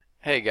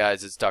Hey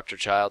guys, it's Dr.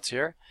 Childs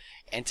here,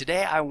 and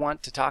today I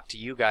want to talk to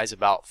you guys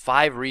about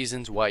 5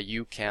 reasons why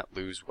you can't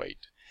lose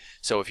weight.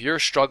 So if you're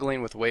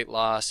struggling with weight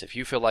loss, if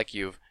you feel like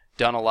you've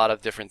done a lot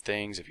of different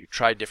things, if you've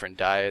tried different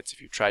diets,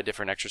 if you've tried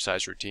different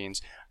exercise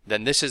routines,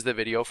 then this is the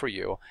video for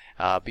you,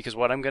 because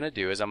what I'm going to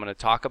do is I'm going to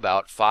talk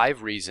about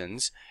 5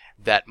 reasons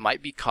that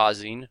might be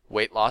causing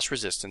weight loss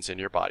resistance in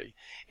your body.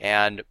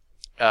 And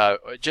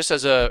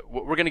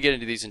we're going to get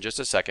into these in just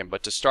a second,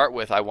 but to start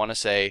with, I want to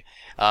say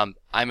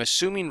I'm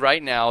assuming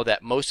right now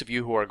that most of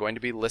you who are going to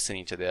be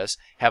listening to this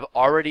have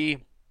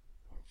already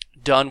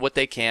done what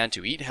they can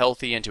to eat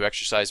healthy and to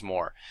exercise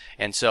more.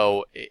 And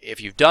so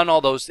if you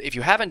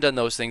haven't done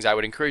those things, I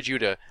would encourage you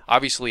to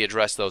obviously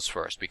address those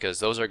first, because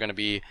those are going to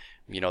be,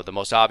 the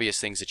most obvious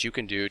things that you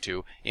can do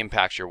to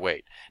impact your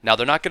weight. Now,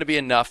 they're not going to be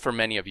enough for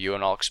many of you,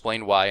 and I'll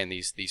explain why in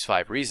these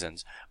 5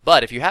 reasons.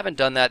 But if you haven't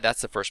done that,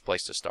 that's the first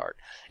place to start.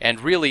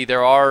 And really,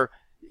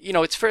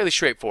 it's fairly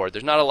straightforward.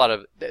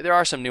 There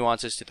are some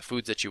nuances to the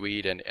foods that you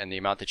eat and the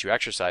amount that you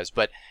exercise,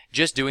 but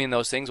just doing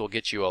those things will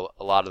get you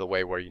a lot of the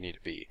way where you need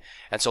to be.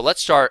 And so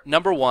let's start.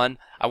 Number 1,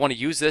 I want to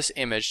use this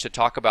image to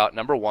talk about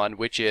number 1,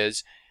 which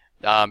is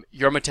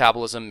your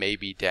metabolism may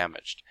be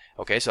damaged.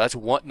 Okay, so that's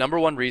number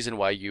 1 reason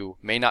why you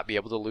may not be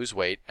able to lose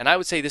weight. And I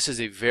would say this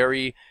is a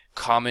very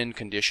common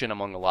condition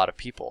among a lot of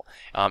people.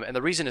 And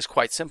the reason is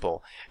quite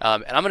simple.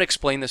 And I'm going to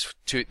explain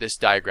this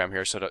diagram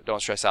here, so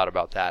don't stress out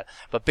about that.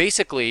 But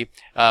basically,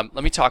 let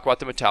me talk about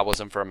the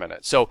metabolism for a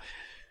minute. So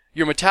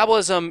your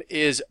metabolism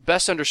is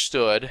best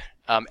understood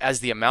as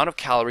the amount of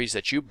calories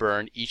that you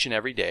burn each and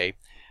every day,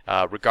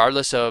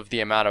 regardless of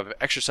the amount of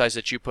exercise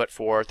that you put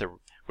forth, or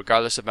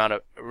regardless of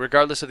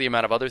the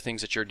amount of other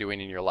things that you're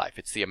doing in your life.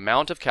 It's the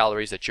amount of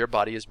calories that your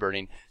body is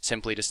burning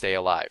simply to stay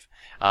alive.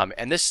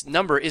 And this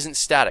number isn't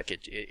static.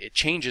 It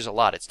changes a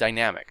lot. It's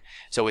dynamic.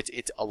 So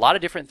it's a lot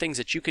of different things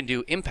that you can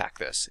do impact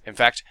this. In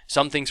fact,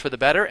 some things for the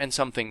better and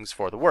some things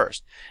for the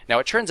worst. Now,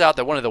 it turns out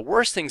that one of the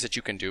worst things that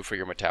you can do for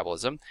your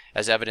metabolism,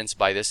 as evidenced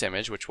by this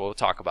image, which we'll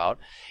talk about,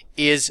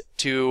 is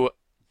to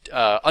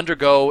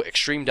undergo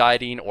extreme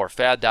dieting or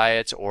fad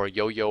diets or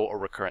yo-yo or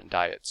recurrent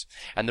diets.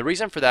 And the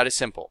reason for that is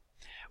simple.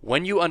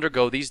 When you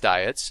undergo these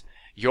diets,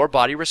 your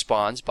body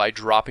responds by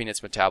dropping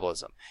its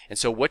metabolism. And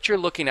so what you're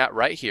looking at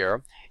right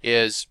here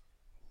is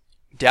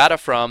data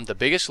from The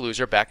Biggest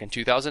Loser back in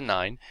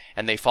 2009,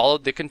 and they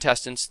followed the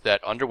contestants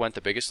that underwent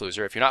The Biggest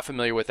Loser. If you're not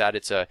familiar with that,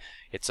 I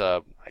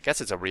guess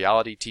it's a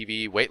reality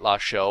TV weight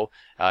loss show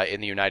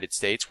in the United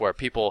States where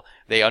people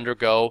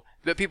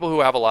who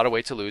have a lot of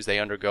weight to lose, they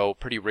undergo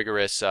pretty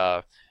rigorous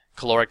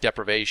caloric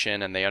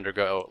deprivation, and they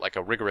undergo like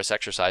a rigorous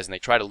exercise, and they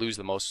try to lose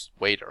the most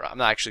weight. Or I'm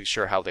not actually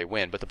sure how they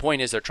win, but the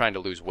point is they're trying to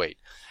lose weight.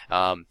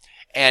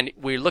 And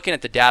we're looking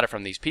at the data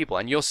from these people,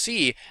 and you'll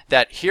see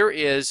that here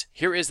is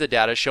the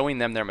data showing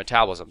them their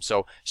metabolism.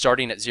 So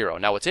starting at 0.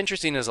 Now, what's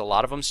interesting is a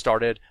lot of them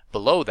started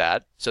below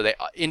that, so they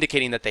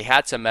indicating that they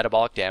had some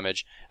metabolic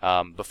damage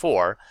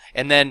before.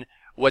 And then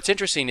what's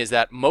interesting is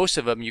that most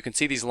of them, you can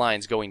see these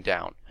lines going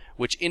down,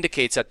 which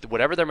indicates that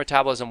whatever their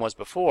metabolism was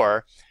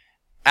before,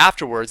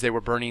 afterwards they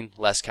were burning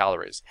less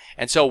calories.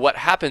 And so what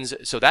happens,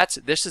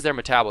 this is their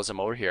metabolism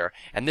over here,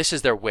 and this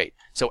is their weight.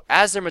 So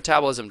as their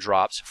metabolism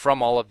drops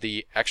from all of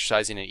the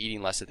exercising and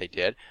eating less that they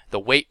did, the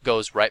weight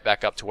goes right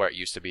back up to where it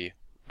used to be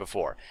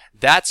before.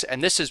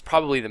 And this is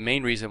probably the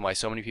main reason why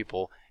so many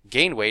people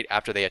gain weight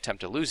after they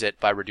attempt to lose it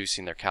by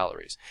reducing their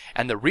calories.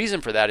 And the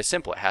reason for that is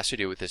simple. It has to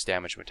do with this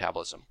damaged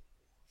metabolism.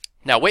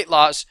 Now, weight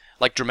loss,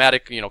 like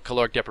dramatic,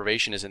 caloric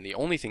deprivation, isn't the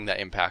only thing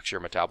that impacts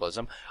your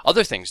metabolism.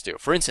 Other things do.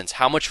 For instance,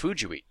 how much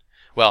food you eat.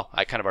 Well,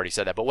 I kind of already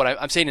said that, but what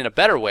I'm saying in a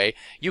better way,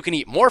 you can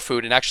eat more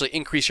food and actually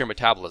increase your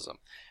metabolism.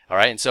 All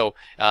right, and so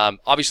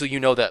obviously you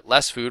know that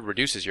less food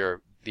reduces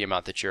the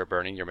amount that you're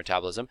burning, your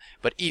metabolism,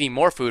 but eating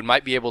more food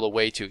might be able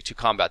to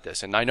combat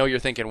this. And I know you're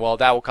thinking, well,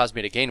 that will cause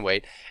me to gain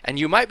weight, and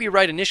you might be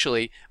right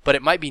initially, but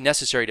it might be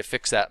necessary to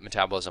fix that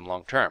metabolism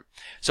long term.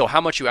 So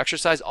how much you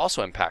exercise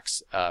also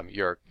impacts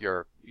your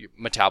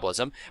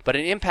metabolism, but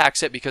it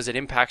impacts it because it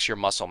impacts your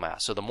muscle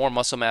mass. So the more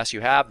muscle mass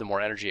you have, the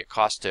more energy it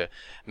costs to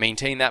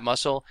maintain that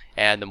muscle,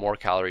 and the more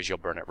calories you'll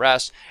burn at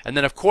rest. And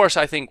then, of course,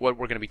 I think what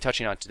we're going to be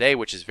touching on today,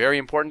 which is very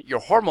important,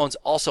 your hormones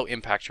also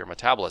impact your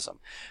metabolism.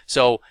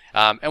 So,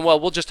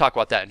 we'll just talk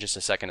about that in just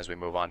a second as we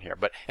move on here.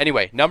 But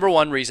anyway, number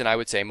 1 reason I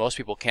would say most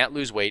people can't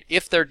lose weight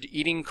if they're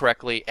eating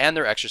correctly and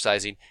they're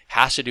exercising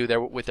has to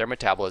do with their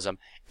metabolism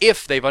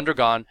if they've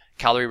undergone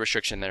calorie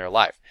restriction in their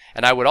life.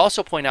 And I would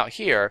also point out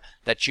here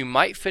that you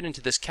might fit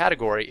into this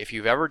category if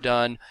you've ever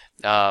done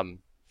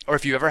or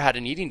if you ever had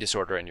an eating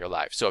disorder in your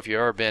life. So if you've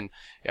ever been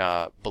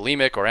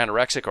bulimic or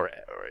anorexic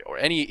or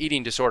any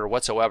eating disorder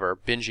whatsoever,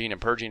 binging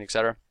and purging,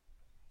 etc.,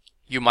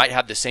 you might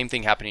have the same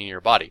thing happening in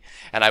your body.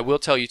 And I will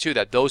tell you too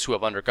that those who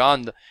have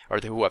undergone or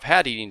who have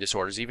had eating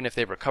disorders, even if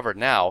they've recovered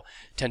now,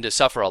 tend to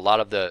suffer a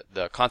lot of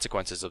the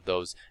consequences of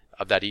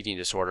that eating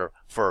disorder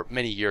for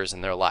many years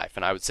in their life,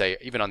 and I would say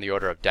even on the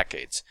order of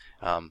decades.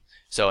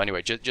 So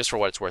anyway, just for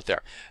what it's worth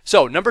there.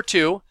 So number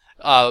 2,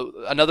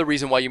 another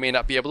reason why you may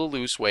not be able to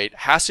lose weight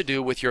has to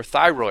do with your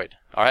thyroid.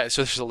 All right,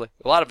 so there's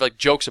a lot of like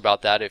jokes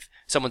about that. If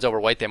someone's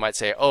overweight, they might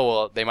say, oh,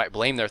 well, they might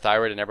blame their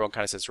thyroid, and everyone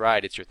kind of says,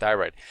 right, it's your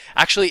thyroid.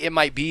 Actually, it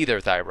might be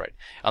their thyroid.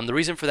 The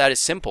reason for that is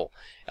simple.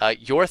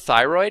 Your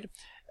thyroid,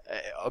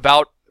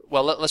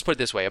 let's put it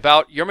this way.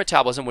 About your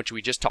metabolism, which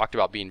we just talked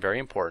about being very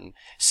important,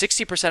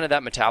 60% of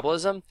that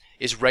metabolism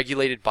is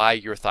regulated by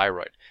your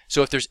thyroid.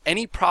 So if there's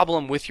any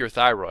problem with your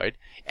thyroid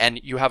and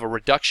you have a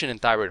reduction in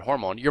thyroid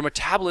hormone, your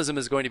metabolism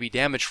is going to be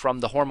damaged from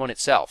the hormone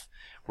itself.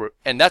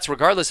 And that's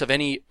regardless of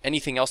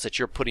anything else that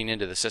you're putting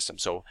into the system.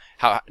 So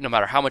no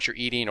matter how much you're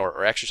eating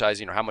or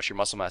exercising or how much your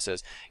muscle mass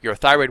is, your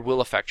thyroid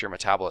will affect your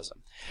metabolism.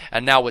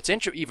 And now what's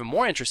even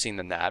more interesting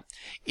than that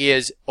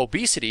is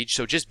obesity,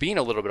 so just being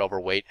a little bit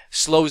overweight,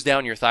 slows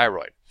down your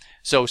thyroid.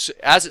 So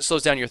as it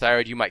slows down your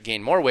thyroid, you might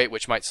gain more weight,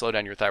 which might slow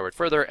down your thyroid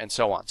further, and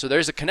so on. So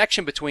there's a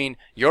connection between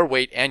your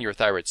weight and your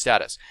thyroid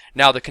status.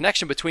 Now, the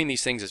connection between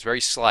these things is very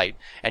slight,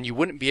 and you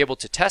wouldn't be able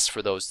to test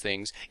for those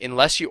things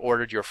unless you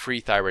ordered your free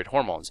thyroid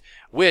hormones,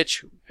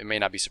 which, it may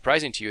not be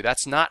surprising to you,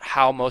 that's not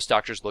how most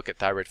doctors look at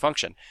thyroid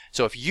function.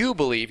 So if you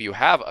believe you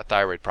have a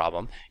thyroid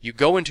problem, you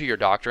go into your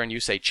doctor and you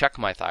say, check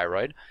my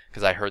thyroid,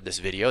 because I heard this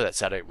video that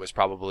said it was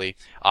probably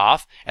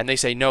off, and they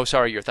say, no,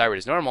 sorry, your thyroid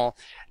is normal.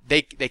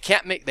 They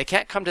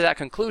can't come to that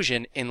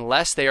conclusion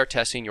unless they are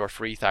testing your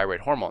free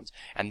thyroid hormones.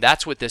 And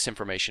that's what this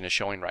information is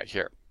showing right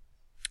here.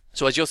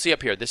 So as you'll see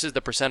up here, this is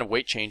the percent of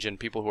weight change in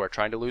people who are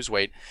trying to lose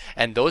weight.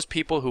 And those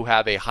people who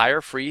have a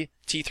higher free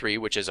T3,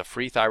 which is a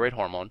free thyroid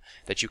hormone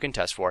that you can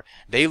test for,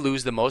 they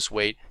lose the most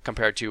weight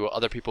compared to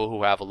other people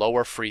who have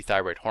lower free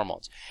thyroid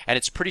hormones. And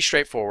it's pretty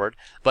straightforward,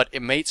 but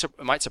it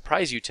might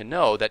surprise you to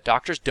know that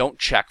doctors don't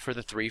check for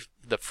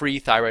the free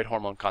thyroid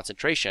hormone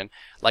concentration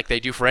like they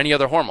do for any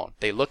other hormone.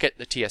 They look at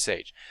the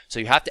TSH.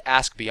 So you have to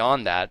ask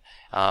beyond that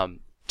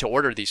to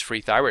order these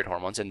free thyroid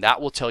hormones, and that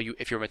will tell you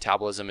if your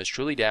metabolism is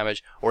truly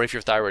damaged or if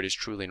your thyroid is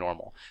truly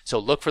normal. So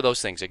look for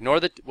those things. You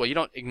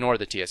don't ignore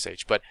the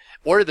TSH, but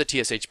order the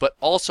TSH, but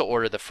also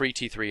order the free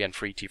T3 and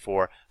free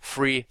T4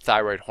 free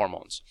thyroid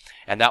hormones.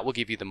 And that will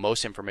give you the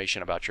most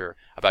information about your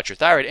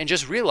thyroid. And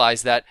just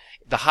realize that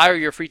the higher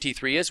your free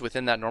T3 is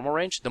within that normal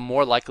range, the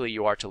more likely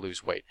you are to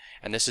lose weight.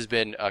 And this has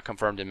been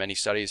confirmed in many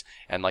studies,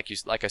 and like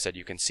I said,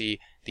 you can see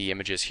the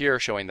images here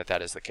showing that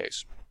that is the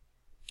case.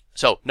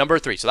 So number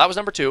 3. So that was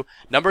number 2.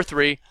 Number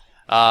 3,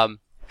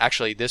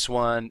 actually this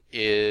one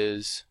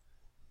is,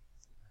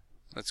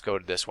 let's go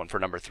to this one for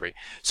number 3.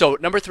 So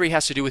number 3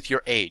 has to do with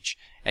your age.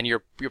 And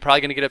you're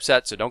probably going to get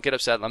upset, so don't get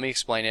upset. Let me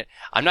explain it.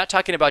 I'm not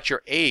talking about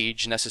your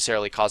age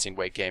necessarily causing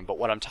weight gain, but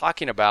what I'm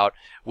talking about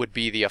would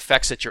be the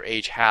effects that your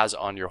age has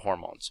on your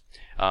hormones.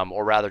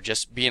 Or rather,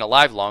 just being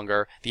alive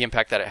longer, the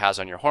impact that it has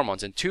on your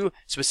hormones. And 2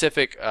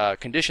 specific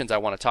conditions I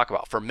want to talk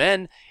about. For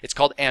men, it's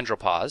called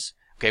andropause.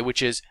 Okay,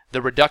 which is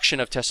the reduction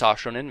of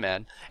testosterone in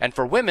men. And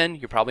for women,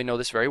 you probably know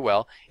this very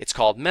well, it's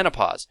called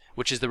menopause,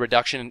 which is the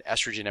reduction in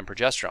estrogen and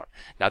progesterone.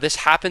 Now, this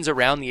happens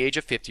around the age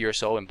of 50 or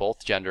so in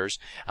both genders.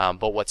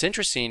 But what's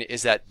interesting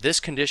is that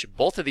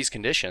both of these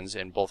conditions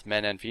in both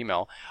men and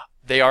female,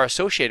 they are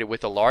associated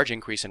with a large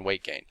increase in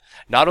weight gain.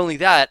 Not only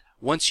that,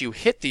 once you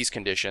hit these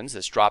conditions,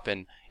 this drop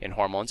in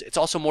hormones, it's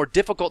also more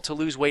difficult to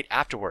lose weight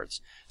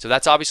afterwards. So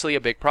that's obviously a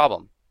big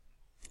problem,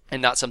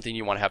 and not something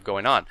you want to have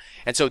going on.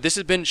 And so this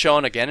has been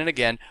shown again and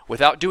again,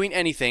 without doing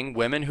anything,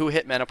 women who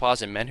hit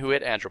menopause and men who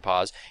hit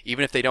andropause,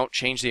 even if they don't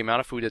change the amount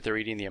of food that they're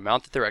eating, the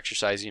amount that they're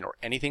exercising, or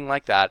anything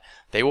like that,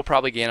 they will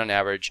probably gain on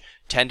average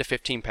 10 to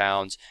 15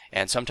 pounds,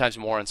 and sometimes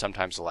more and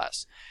sometimes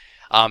less.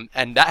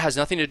 And that has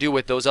nothing to do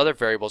with those other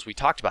variables we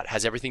talked about. It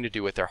has everything to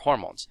do with their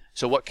hormones.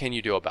 So what can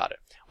you do about it?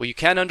 Well, you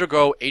can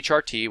undergo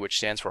HRT, which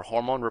stands for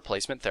hormone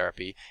replacement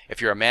therapy. If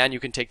you're a man, you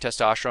can take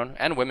testosterone,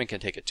 and women can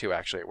take it too,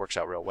 actually. It works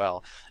out real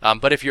well.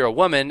 But if you're a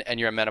woman and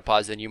you're in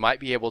menopause, then you might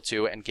be able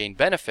to and gain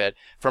benefit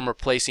from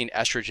replacing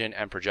estrogen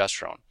and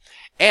progesterone.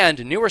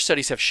 And newer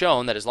studies have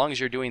shown that as long as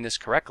you're doing this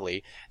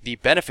correctly, the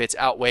benefits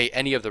outweigh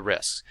any of the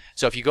risks.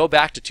 So if you go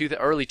back to the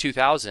early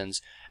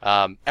 2000s,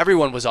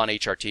 everyone was on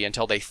HRT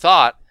until they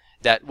thought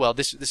that, well,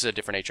 this is a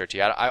different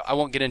HRT. I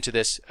won't get into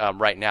this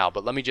right now,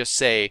 but let me just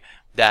say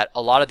that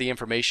a lot of the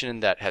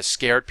information that has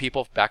scared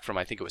people back from,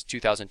 I think it was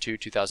 2002,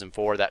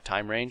 2004, that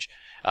time range,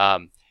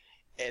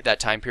 that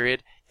time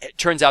period, it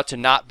turns out to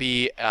not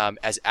be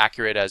as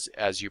accurate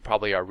as you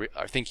probably are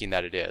thinking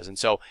that it is. And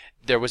so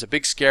there was a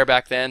big scare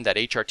back then that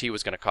HRT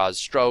was going to cause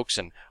strokes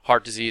and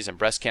heart disease and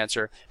breast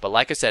cancer. But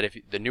like I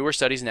said, the newer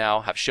studies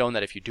now have shown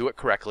that if you do it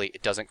correctly,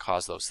 it doesn't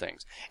cause those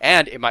things.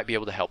 And it might be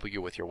able to help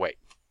you with your weight.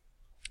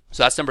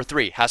 So that's number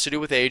 3. Has to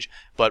do with age,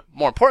 but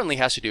more importantly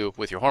has to do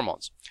with your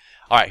hormones.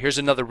 All right, here's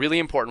another really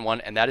important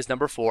one, and that is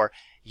number 4.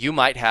 You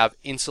might have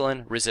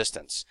insulin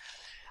resistance.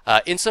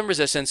 Insulin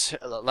resistance,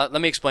 let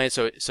me explain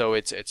it so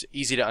it's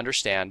easy to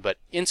understand, but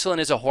insulin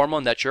is a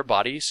hormone that your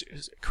body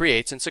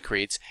creates and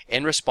secretes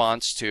in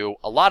response to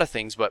a lot of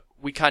things, but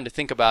we kind of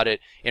think about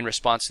it in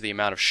response to the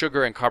amount of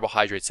sugar and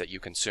carbohydrates that you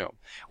consume.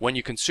 When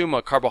you consume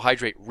a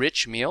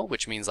carbohydrate-rich meal,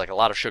 which means like a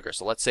lot of sugar,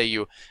 so let's say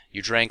you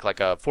drank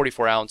like a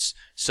 44-ounce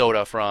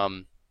soda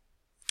from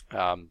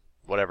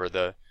whatever,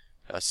 the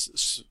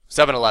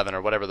 7-Eleven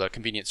or whatever the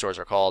convenience stores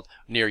are called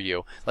near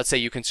you. Let's say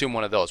you consume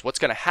one of those. What's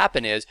going to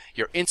happen is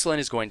your insulin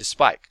is going to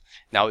spike.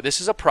 Now,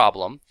 this is a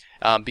problem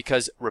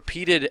because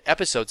repeated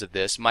episodes of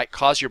this might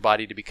cause your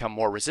body to become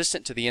more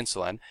resistant to the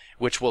insulin,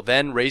 which will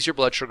then raise your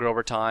blood sugar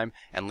over time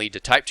and lead to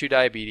type 2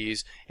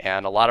 diabetes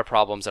and a lot of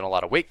problems and a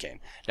lot of weight gain.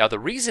 Now, the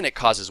reason it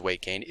causes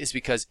weight gain is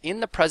because in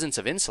the presence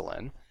of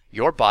insulin,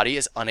 your body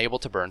is unable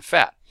to burn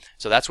fat.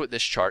 So that's what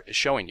this chart is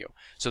showing you.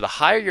 So the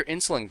higher your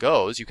insulin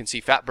goes, you can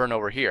see fat burn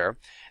over here.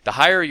 The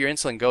higher your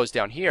insulin goes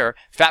down here,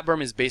 fat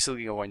burn is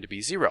basically going to be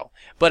 0.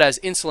 But as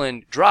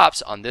insulin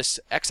drops on this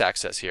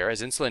x-axis here,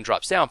 as insulin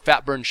drops down,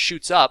 fat burn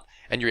shoots up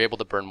and you're able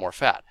to burn more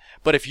fat.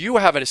 But if you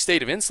have a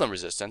state of insulin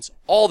resistance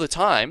all the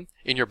time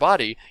in your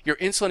body, your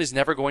insulin is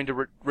never going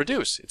to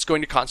reduce. It's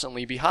going to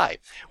constantly be high,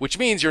 which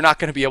means you're not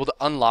going to be able to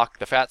unlock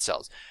the fat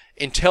cells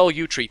until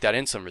you treat that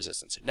insulin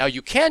resistance. Now,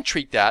 you can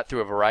treat that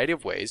through a variety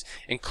of ways,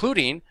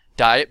 including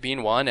diet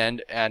being one,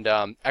 and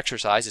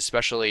exercise,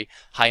 especially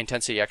high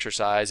intensity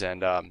exercise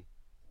and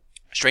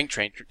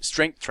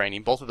strength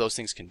training. Both of those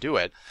things can do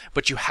it,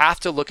 but you have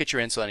to look at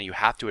your insulin and you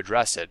have to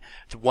address it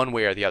one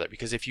way or the other,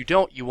 because if you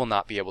don't, you will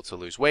not be able to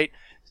lose weight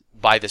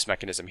by this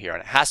mechanism here.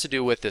 And it has to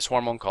do with this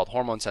hormone called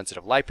hormone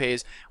sensitive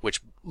lipase, which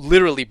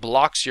literally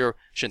blocks your,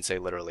 shouldn't say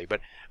literally, but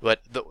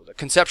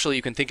conceptually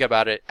you can think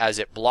about it as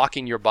it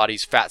blocking your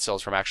body's fat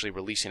cells from actually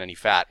releasing any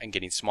fat and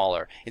getting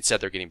smaller.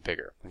 Instead, they're getting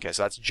bigger. Okay,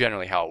 so that's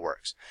generally how it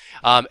works.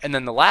 And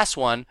then the last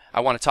one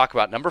I want to talk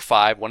about, number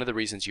 5, one of the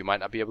reasons you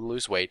might not be able to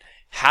lose weight,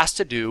 has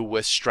to do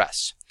with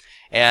stress.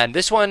 And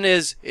this one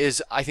is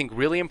I think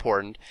really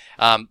important,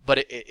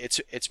 but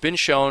it's been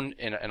shown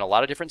in a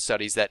lot of different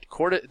studies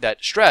that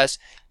stress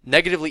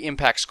negatively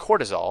impacts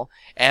cortisol,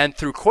 and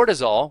through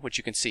cortisol, which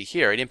you can see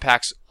here, it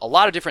impacts a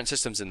lot of different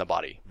systems in the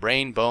body: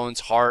 brain,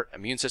 bones, heart,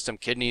 immune system,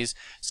 kidneys,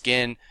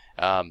 skin,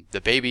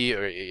 the baby,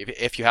 or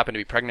if you happen to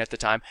be pregnant at the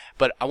time.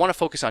 But I want to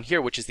focus on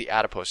here, which is the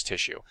adipose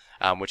tissue,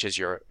 which is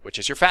your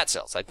fat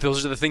cells. Like,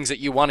 those are the things that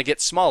you want to get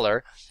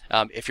smaller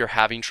if you're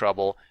having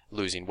trouble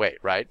losing weight,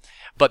 right?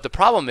 But the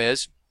problem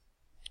is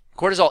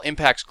cortisol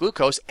impacts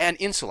glucose and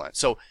insulin.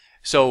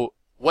 So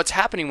what's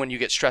happening when you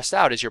get stressed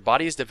out is your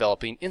body is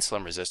developing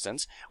insulin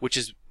resistance, which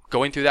is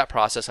going through that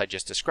process I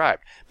just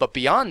described. But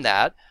beyond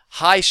that,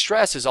 high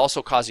stress is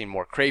also causing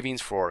more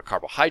cravings for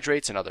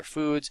carbohydrates and other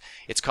foods.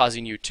 It's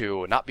causing you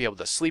to not be able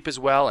to sleep as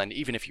well, and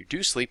even if you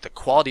do sleep, the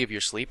quality of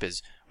your sleep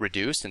is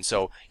reduced, and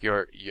so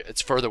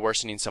it's further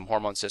worsening some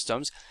hormone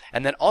systems.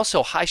 And then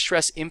also, high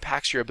stress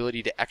impacts your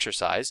ability to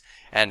exercise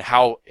and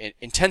how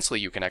intensely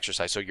you can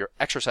exercise, so your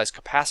exercise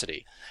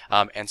capacity,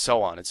 and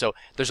so on. And so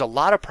there's a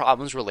lot of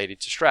problems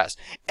related to stress.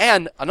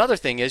 And another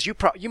thing is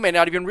you may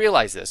not even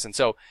realize this, and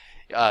so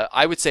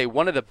I would say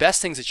one of the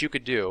best things that you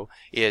could do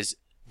is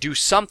do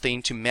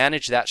something to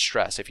manage that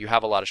stress if you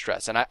have a lot of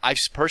stress. And I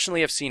personally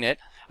have seen it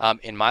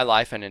in my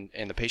life and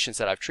in the patients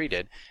that I've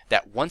treated,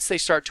 that once they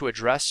start to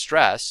address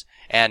stress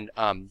and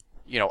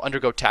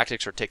undergo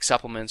tactics or take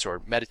supplements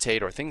or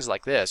meditate or things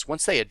like this,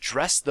 once they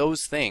address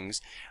those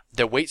things,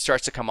 the weight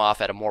starts to come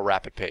off at a more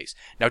rapid pace.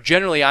 Now,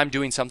 generally, I'm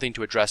doing something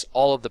to address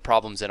all of the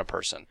problems in a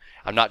person.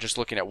 I'm not just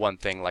looking at one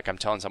thing, like I'm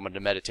telling someone to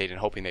meditate and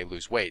hoping they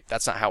lose weight.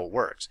 That's not how it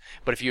works.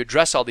 But if you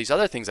address all these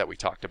other things that we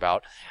talked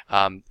about,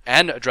 and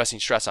addressing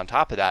stress on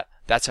top of that,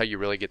 that's how you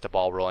really get the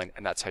ball rolling,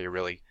 and that's how you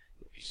really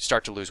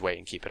start to lose weight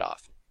and keep it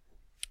off.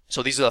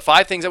 So these are the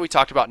 5 things that we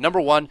talked about.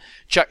 Number 1,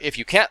 check if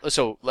you can't.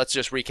 So let's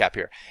just recap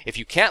here. If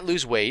you can't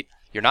lose weight,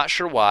 you're not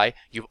sure why,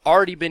 you've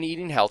already been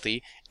eating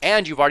healthy,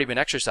 and you've already been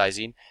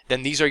exercising,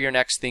 then these are your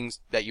next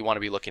things that you want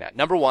to be looking at.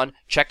 Number 1,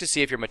 check to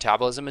see if your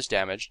metabolism is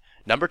damaged.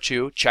 Number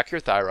 2, check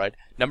your thyroid.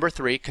 Number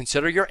 3,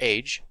 consider your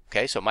age.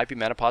 Okay, so it might be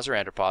menopause or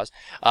andropause.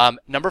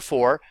 Number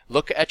 4,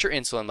 look at your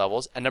insulin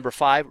levels. And number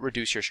 5,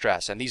 reduce your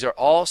stress. And these are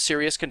all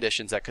serious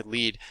conditions that could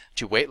lead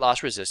to weight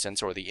loss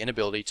resistance or the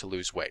inability to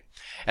lose weight.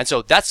 And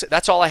so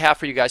that's all I have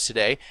for you guys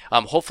today.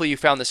 Hopefully you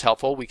found this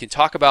helpful. We can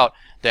talk about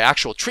the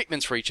actual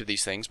treatments for each of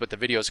these things, but the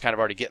video is kind of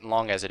already getting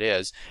long as it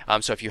is.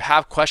 So if you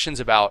have questions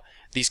about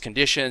these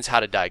conditions, how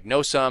to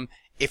diagnose them,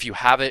 if you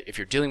have it, if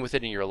you're dealing with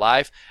it in your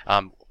life,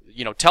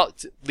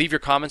 leave your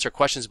comments or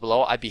questions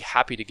below. I'd be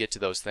happy to get to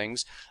those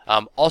things.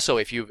 Also,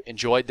 if you've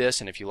enjoyed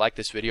this and if you like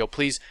this video,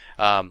 please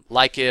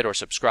like it or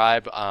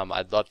subscribe.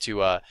 I'd love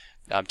to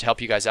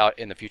help you guys out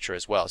in the future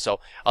as well. So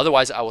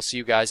otherwise, I will see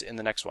you guys in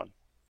the next one.